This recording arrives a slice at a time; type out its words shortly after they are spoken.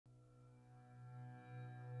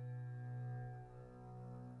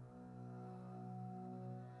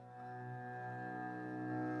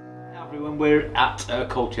everyone, we're at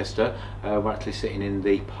Colchester. We're actually sitting in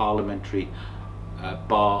the parliamentary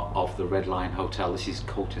bar of the Red Lion Hotel. This is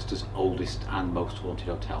Colchester's oldest and most haunted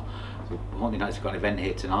hotel. So Haunted Nights have got an event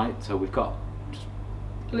here tonight, so we've got just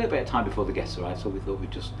a little bit of time before the guests arrive, so we thought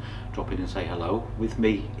we'd just drop in and say hello. With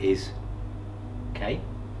me is Kay.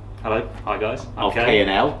 Hello, hi guys. I'm of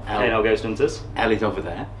K&L. K&L Ghosthunters. Ellie's over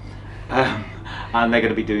there. And they're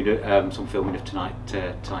going to be doing some filming of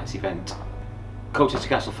tonight's event. Colchester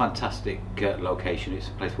Castle, fantastic location. It's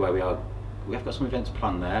a place where we have got some events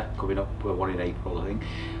planned there, coming up, one in April I think.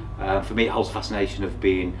 For me it holds the fascination of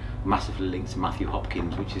being massively linked to Matthew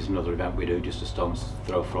Hopkins, which is another event we do just a stone's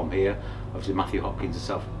throw from here. Obviously Matthew Hopkins, a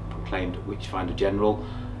self-proclaimed Witchfinder General,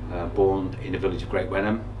 born in a village of Great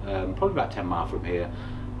Wenham, probably about 10 miles from here,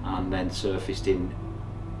 and then surfaced in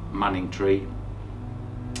Manningtree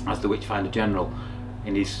as the Witchfinder General.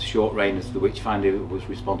 In his short reign as the Witchfinder, he was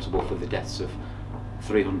responsible for the deaths of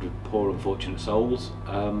 300 poor unfortunate souls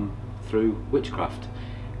through witchcraft.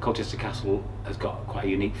 Colchester Castle has got quite a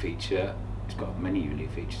unique feature. It's got many unique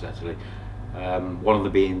features actually. One of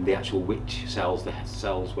them being the actual witch cells, the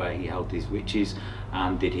cells where he held his witches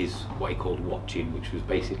and did his what he called watching, which was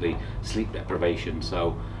basically sleep deprivation.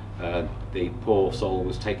 So the poor soul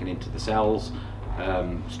was taken into the cells,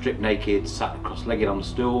 stripped naked, sat cross-legged on the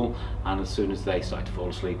stool, and as soon as they started to fall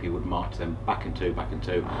asleep he would march them back and two.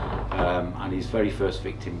 And his very first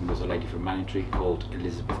victim was a lady from Manningtree called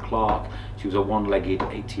Elizabeth Clark. She was a one-legged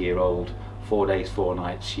 80-year-old. 4 days, 4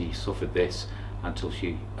 nights she suffered this until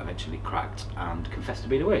she eventually cracked and confessed to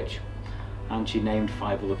being a witch. And she named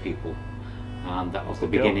 5 other people, and that was the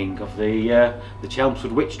beginning of the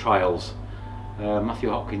Chelmsford witch trials. Matthew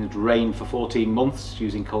Hopkins reigned for 14 months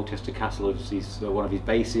using Colchester Castle as one of his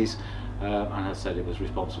bases, and as I said, it was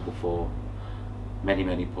responsible for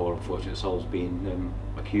many poor unfortunate souls being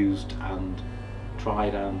accused and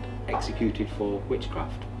tried and executed for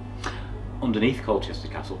witchcraft. Underneath Colchester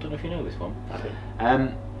Castle, don't know if you know this one.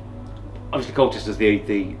 Obviously Colchester's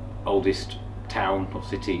the oldest town or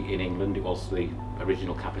city in England. It was the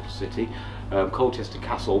original capital city. Colchester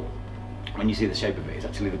Castle, when you see the shape of it, it's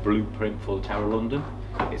actually the blueprint for the Tower of London.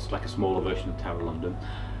 It's like a smaller version of the Tower of London.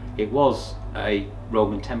 It was a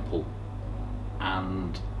Roman temple,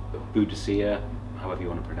 and Boudicca, however you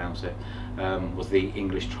want to pronounce it, was the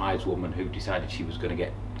English tribeswoman who decided she was going to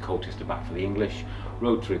get Colchester back for the English,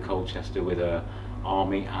 rode through Colchester with her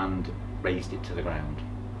army and razed it to the ground,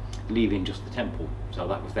 leaving just the temple. So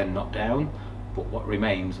that was then knocked down, but what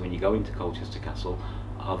remains when you go into Colchester Castle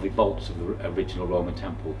are the vaults of the original Roman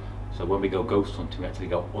temple. So when we go ghost hunting, we actually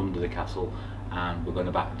go under the castle, and we're going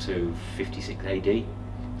back to 56 AD.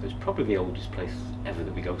 So it's probably the oldest place ever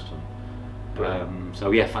that we ghost hunt.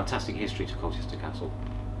 So yeah, fantastic history to Colchester Castle.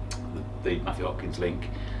 The Matthew Hopkins link,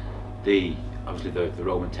 obviously the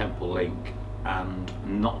Roman temple link, and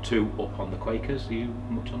not too up on the Quakers. Are you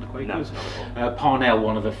much on the Quakers? No, Parnell,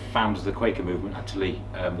 one of the founders of the Quaker movement, actually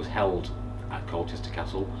was held at Colchester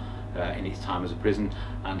Castle in his time as a prison,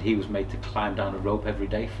 and he was made to climb down a rope every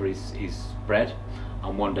day for his bread,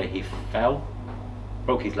 and one day he fell,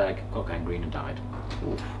 broke his leg, got gangrene and died.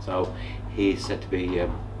 Oof. So he's said to be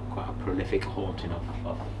quite a prolific haunting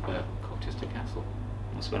of Colchester Castle.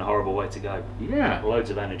 Must have been a horrible way to go. Yeah. Loads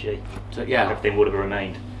of energy. So yeah, everything would have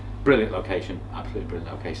remained. Brilliant Location, absolutely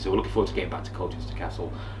brilliant location. So we're looking forward to getting back to Colchester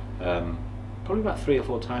Castle, probably about 3 or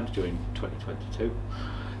 4 times during 2022.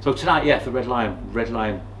 So tonight, yeah, the Red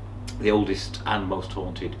Lion, the oldest and most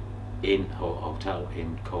haunted hotel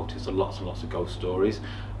in Colchester. Lots and lots of ghost stories.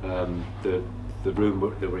 The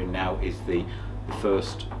room that we're in now is the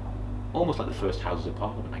first, almost like the first Houses of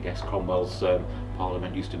Parliament, I guess. Cromwell's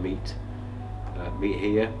Parliament used to meet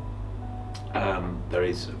here. There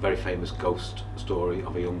is a very famous ghost story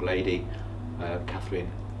of a young lady, Catherine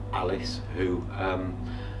Alice, who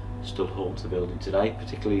still haunts the building today,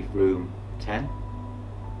 particularly room 10.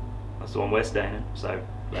 That's the one we're staying in, so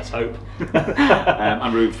let's hope.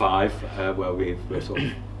 And room 5, where we're sort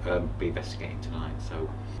of be investigating tonight. So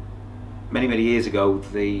many years ago,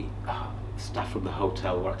 the staff from the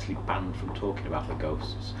hotel were actually banned from talking about the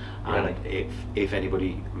ghosts. Really? And if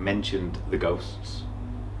anybody mentioned the ghosts,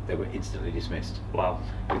 they were instantly dismissed. Wow.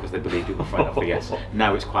 Because they believed it would frighten off the guests.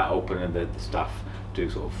 Now it's quite open, and the staff do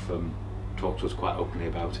sort of talk to us quite openly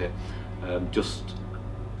about it. Just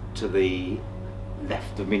to the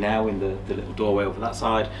left of me now, in the little doorway over that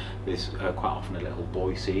side, there's quite often a little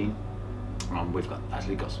boy scene, and we've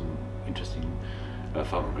actually got some interesting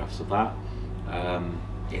photographs of that.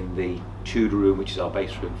 In the Tudor room, which is our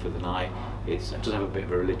base room for the night, it does have a bit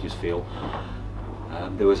of a religious feel.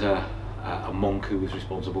 There was a monk who was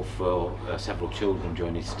responsible for several children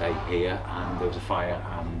during his stay here, and there was a fire,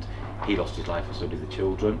 and he lost his life, and so did the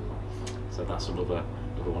children. So that's another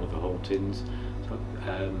one of the hauntings.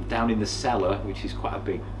 So, down in the cellar, which is quite a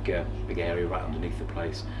big area right underneath the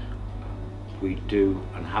place, we do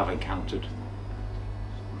and have encountered,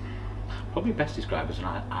 probably best described as an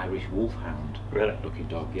Irish wolfhound. Really? Looking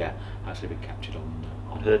dog, yeah. Actually been captured on.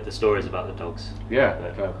 I've heard the stories about the dogs.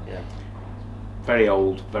 Yeah. Yeah. Very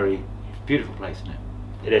old, very beautiful place, isn't it?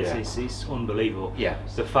 It is. Yeah. It's unbelievable. Yeah.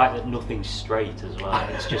 The fact that nothing's straight as well.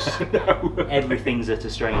 It's just No. everything's at a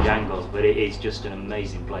strange angle, but it is just an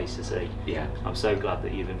amazing place to see. Yeah. I'm so glad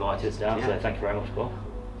that you've invited us down. Yeah. So thank you very much, Paul.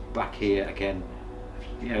 Back here again.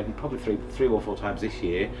 Yeah, probably three or four times this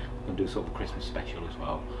year. We'll do sort of a Christmas special as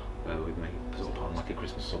well, where we make sort of on like a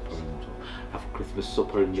Christmas supper and sort of have a Christmas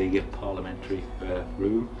supper in the parliamentary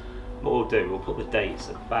room. What we'll do, we'll put the dates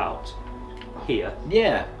about here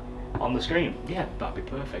Yeah. on the screen. Yeah, that'd be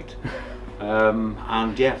perfect.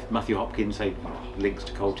 And yeah, Matthew Hopkins, links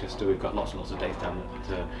to Colchester. We've got lots and lots of dates down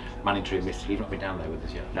at Manningtree and Mistley. You've not been down there with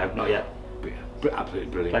us yet? No, not yet. But yeah,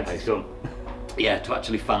 absolutely brilliant Plenty place. to come. Yeah, to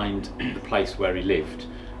actually find the place where he lived,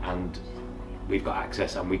 and we've got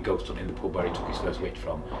access, and we ghost hunt in the pub where he took his first witch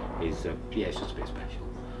from. Is yeah, it's just a bit special.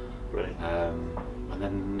 Brilliant. And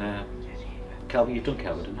then you've done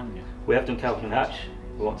Kelvedon, haven't you? We have done Kelvedon Hatch.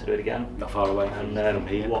 We want to do it again. Not far away And from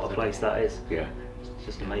here. what a place that is. Yeah. It's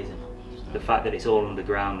just amazing. The fact that it's all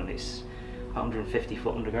underground and it's 150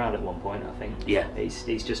 foot underground at one point, I think. Yeah. It's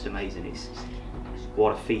just amazing. It's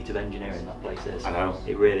what a feat of engineering that place is. I know.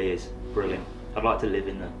 It really is brilliant. I'd like to live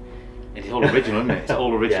in there. It's all original, isn't it? It's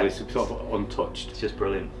all original. Yeah. It's sort of untouched. It's just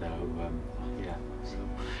brilliant. So yeah.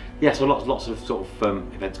 Yeah. So lots of sort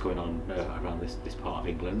of events going on around this part of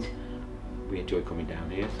England. We enjoy coming down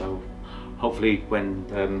here. So hopefully when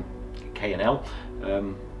K&L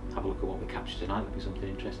have a look at what we captured tonight, there'll be something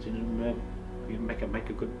interesting, and we can make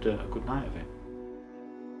a good night of it.